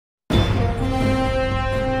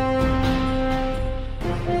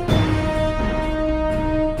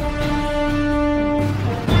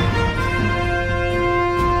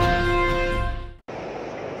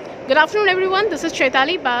afternoon, everyone. This is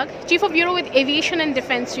Chaitali Bagh, Chief of Bureau with Aviation and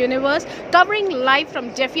Defense Universe, covering live from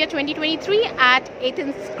DEFEA 2023 at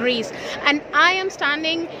Athens, Greece. And I am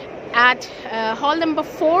standing at hall number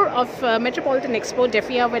 4 of Metropolitan Expo,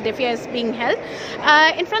 DEFEA, where DEFEA is being held,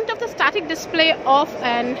 in front of the static display of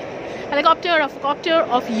an helicopter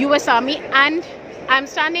of US Army, and I'm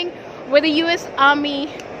standing with the US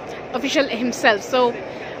Army official himself. So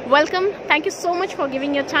welcome. Thank you so much for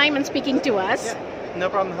giving your time and speaking to us. Yeah, no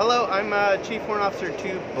problem. Hello, I'm Chief Warrant Officer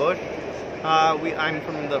 2 Bush. I'm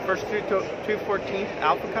from the 1st 214th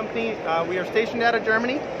Alpha Company. We are stationed out of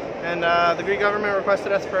Germany, and the Greek government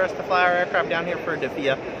requested us to fly our aircraft down here for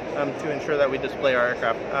DEFEA to ensure that we display our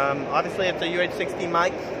aircraft. Obviously, it's a UH-60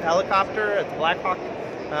 Mike helicopter. It's Black Hawk.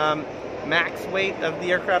 Max weight of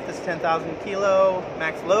the aircraft is 10,000 kilo.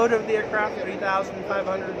 Max load of the aircraft,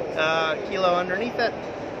 3,500 kilo underneath it.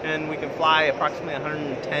 And we can fly approximately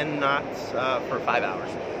 110 knots for 5 hours.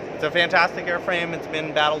 It's a fantastic airframe. It's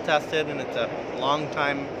been battle tested, and it's a long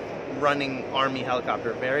time running Army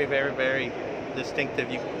helicopter. Very, very, very distinctive.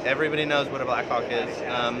 Everybody knows what a Black Hawk is.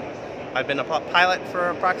 I've been a pilot for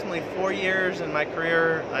approximately 4 years in my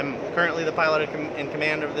career. I'm currently the pilot in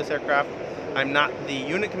command of this aircraft. I'm not the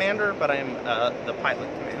unit commander, but I am the pilot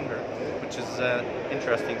commander, which is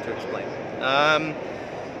interesting to explain.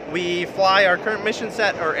 We fly our current mission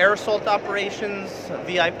set are air assault operations,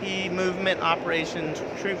 VIP movement operations,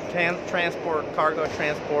 troop transport, cargo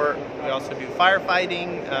transport. We also do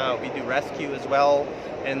firefighting. We do rescue as well.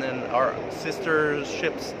 And then our sister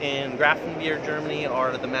ships in Grafenbier, Germany,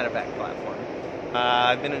 are the medevac platform.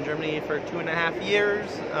 I've been in Germany for 2.5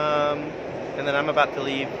 years. And then I'm about to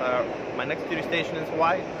leave. My next duty station is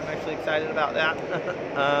Hawaii. I'm actually excited about that.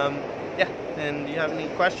 Yeah, and do you have any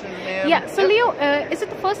questions, ma'am? Yeah, so Leo, is it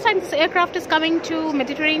the first time this aircraft is coming to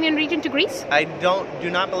Mediterranean region, to Greece? I do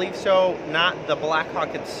not believe so, not the Black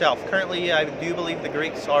Hawk itself. Currently, I do believe the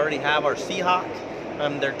Greeks already have our Seahawk.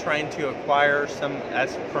 They're trying to acquire some,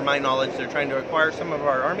 as per my knowledge, they're trying to acquire some of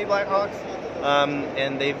our Army Black Hawks.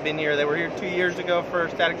 And they've been here, they were here 2 years ago for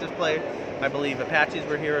a static display. I believe Apaches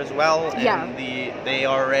were here as well, and yeah. They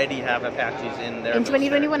already have Apaches in there. In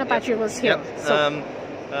 2021, Apache was here. Yep. So.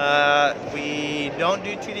 We don't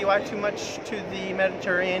do TDY too much to the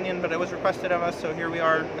Mediterranean, but it was requested of us, so here we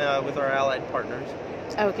are with our allied partners.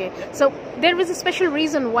 Okay, so there is a special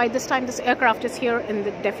reason why this time this aircraft is here in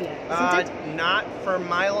the DEFEA, isn't it? Not for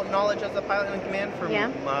my knowledge as a pilot in command. For yeah.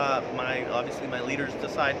 Obviously my leaders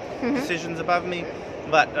decide decisions above me,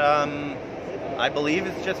 but I believe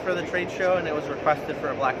it's just for the trade show, and it was requested for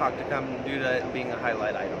a Black Hawk to come due to it being a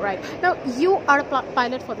highlight item. Right. Now, you are a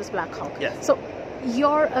pilot for this Black Hawk. Yes. So,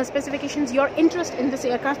 your specifications, your interest in this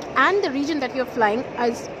aircraft and the region that you're flying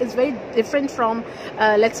is very different from,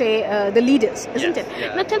 let's say, the leaders, isn't yes, it?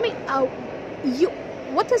 Yeah. Now, tell me,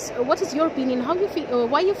 what is your opinion? How you feel?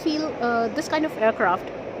 Why you feel this kind of aircraft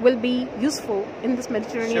will be useful in this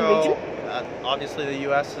Mediterranean region? Obviously, the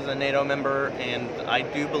U.S. is a NATO member, and I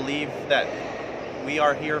do believe that we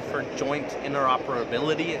are here for joint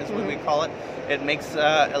interoperability, is what we call it. It makes it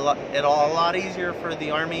a lot easier for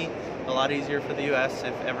the Army, a lot easier for the U.S.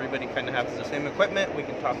 if everybody kind of has the same equipment. We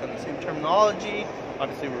can talk on the same terminology.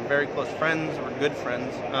 Obviously, we're very close friends. We're good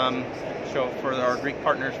friends. So for our Greek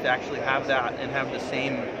partners to actually have that and have the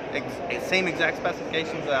same exact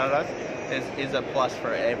specifications as us is a plus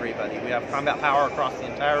for everybody. We have combat power across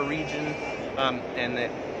the entire region, and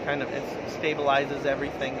it kind of stabilizes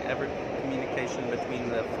everything, every communication between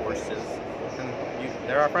the forces. And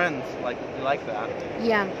they're our friends. We like that.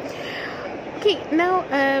 Yeah. Okay, now,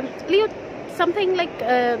 Leo, something like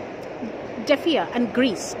DEFEA and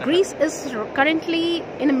Greece. Greece is currently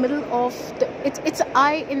in the middle of its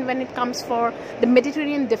eye in when it comes for the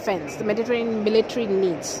Mediterranean defense, the Mediterranean military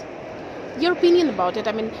needs. Your opinion about it?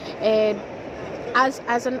 I mean,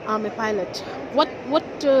 as an Army pilot, what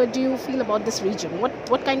do you feel about this region?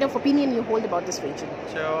 What kind of opinion you hold about this region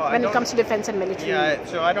when it comes to defense and military? Yeah,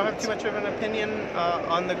 so I don't have too much of an opinion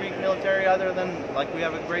on the Greek military, other than we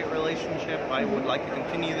have a great relationship. I would like to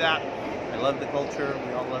continue that. I love the culture.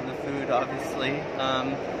 We all love the food, obviously.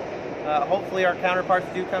 Hopefully our counterparts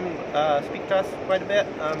do come speak to us quite a bit.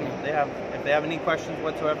 If they have any questions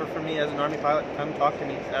whatsoever for me as an Army pilot, come talk to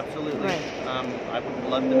me. Absolutely. Right. I would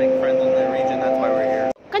love to make friends in the region. That's why we're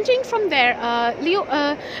here. Continuing from there, Leo,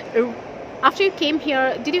 after you came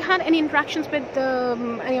here, did you have any interactions with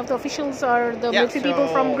any of the officials or the military people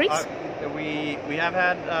from Greece? We have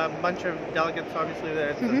had a bunch of delegates, obviously.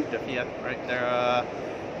 There's DEFEA, right there.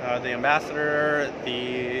 The ambassador,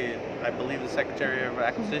 I believe the Secretary of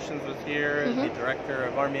Acquisitions was here, the Director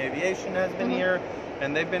of Army Aviation has been here,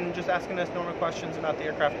 and they've been just asking us normal questions about the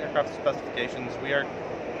aircraft specifications. We are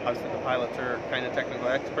obviously the pilots are kind of technical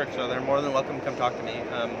experts, so they're more than welcome to come talk to me,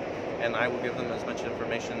 and I will give them as much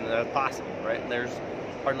information as possible, right? There's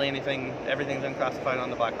hardly anything, everything's unclassified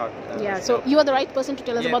on the Black Hawk. So you are the right person to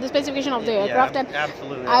tell us about the specification of the aircraft, and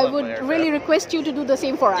absolutely. I would really request you to do the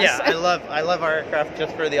same for us. Yeah, I love our aircraft.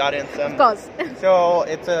 Just for the audience, of course. So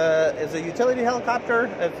it's a utility helicopter.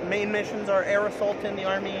 Its main missions are air assault in the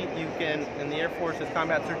Army. You can, in the Air Force, it's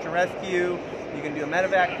combat search and rescue. You can do a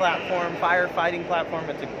medevac platform, firefighting platform.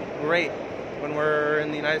 It's a great, when we're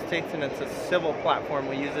in the United States and it's a civil platform,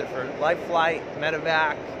 we use it for life flight,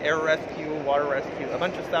 medevac, air rescue, water rescue, a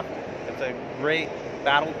bunch of stuff. It's a great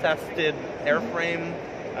battle-tested airframe.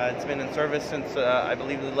 It's been in service since, I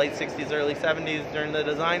believe, the late 60s, early 70s during the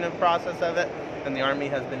design of process of it, and the Army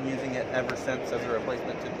has been using it ever since as a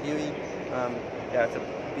replacement to the Huey. Yeah, it's a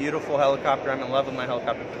beautiful helicopter. I'm in love with my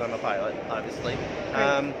helicopter because I'm a pilot, obviously.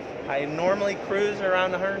 I normally cruise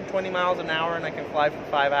around 120 miles an hour, and I can fly for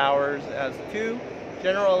 5 hours. It has 2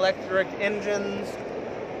 General Electric engines.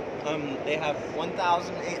 They have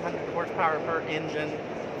 1,800 horsepower per engine,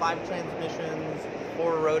 5 transmissions,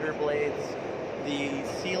 4 rotor blades. The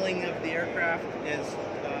ceiling of the aircraft is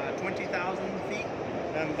 20,000 feet,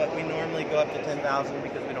 but we normally go up to 10,000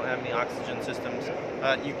 because we don't have any oxygen systems.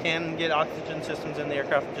 You can get oxygen systems in the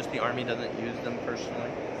aircraft, just the Army doesn't use them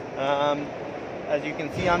personally. As you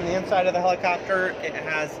can see on the inside of the helicopter, it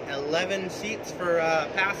has 11 seats for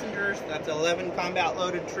passengers. That's 11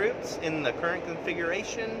 combat-loaded troops in the current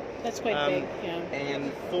configuration. That's quite big, yeah.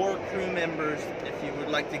 And 4 crew members. If you would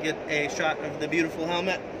like to get a shot of the beautiful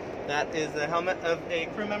helmet, that is the helmet of a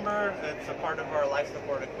crew member. It's a part of our life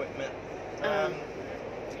support equipment.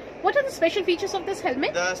 What are the special features of this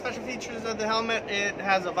helmet? The special features of the helmet, it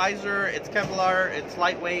has a visor, it's Kevlar, it's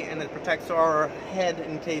lightweight, and it protects our head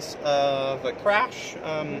in case of a crash.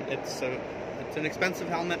 It's an expensive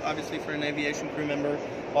helmet, obviously, for an aviation crew member.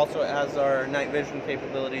 Also, it has our night vision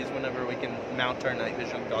capabilities whenever we can mount our night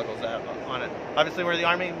vision goggles on it. Obviously, we're the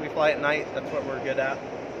Army, we fly at night, that's what we're good at.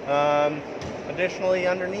 Additionally,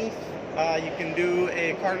 underneath, you can do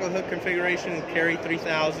a cargo hook configuration and carry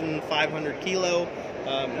 3,500 kilo.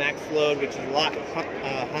 Max load, which is a lot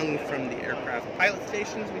hung from the aircraft. Pilot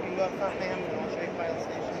stations, we can go up front, ma'am, and I'll show you pilot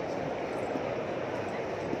stations.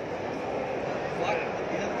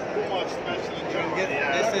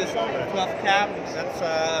 This is 12th Cab, that's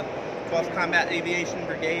 12th Combat Aviation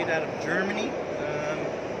Brigade out of Germany,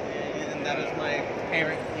 and that is my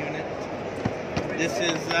parent unit. This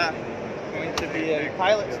is going to be a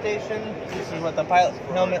pilot station. This is what the pilot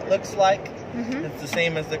helmet looks like. It's the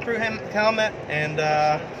same as the crew helmet, and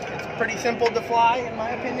it's pretty simple to fly, in my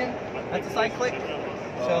opinion. That's a side click.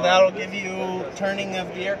 So that'll give you turning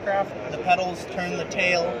of the aircraft. The pedals turn the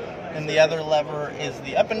tail, and the other lever is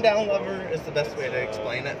the up and down lever, is the best way to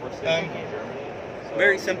explain it.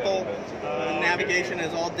 Very simple. Navigation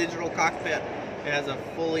is all digital cockpit. It has a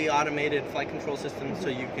fully automated flight control system, so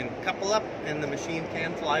you can couple up and the machine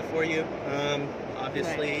can fly for you.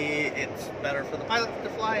 Obviously, it's better for the pilots to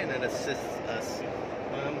fly, and it assists us.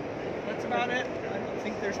 That's about it. I don't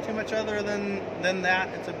think there's too much other than that.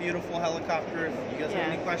 It's a beautiful helicopter. If you guys have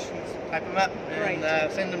any questions, type them up and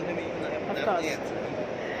send them to me. And of course.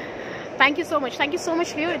 Thank you so much. Thank you so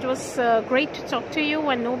much, Leo. It was great to talk to you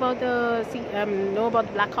and know about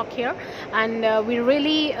the Black Hawk here. And we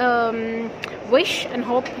really wish and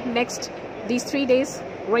hope these 3 days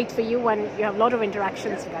great for you, and you have a lot of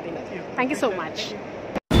interactions regarding it. Thank you so much.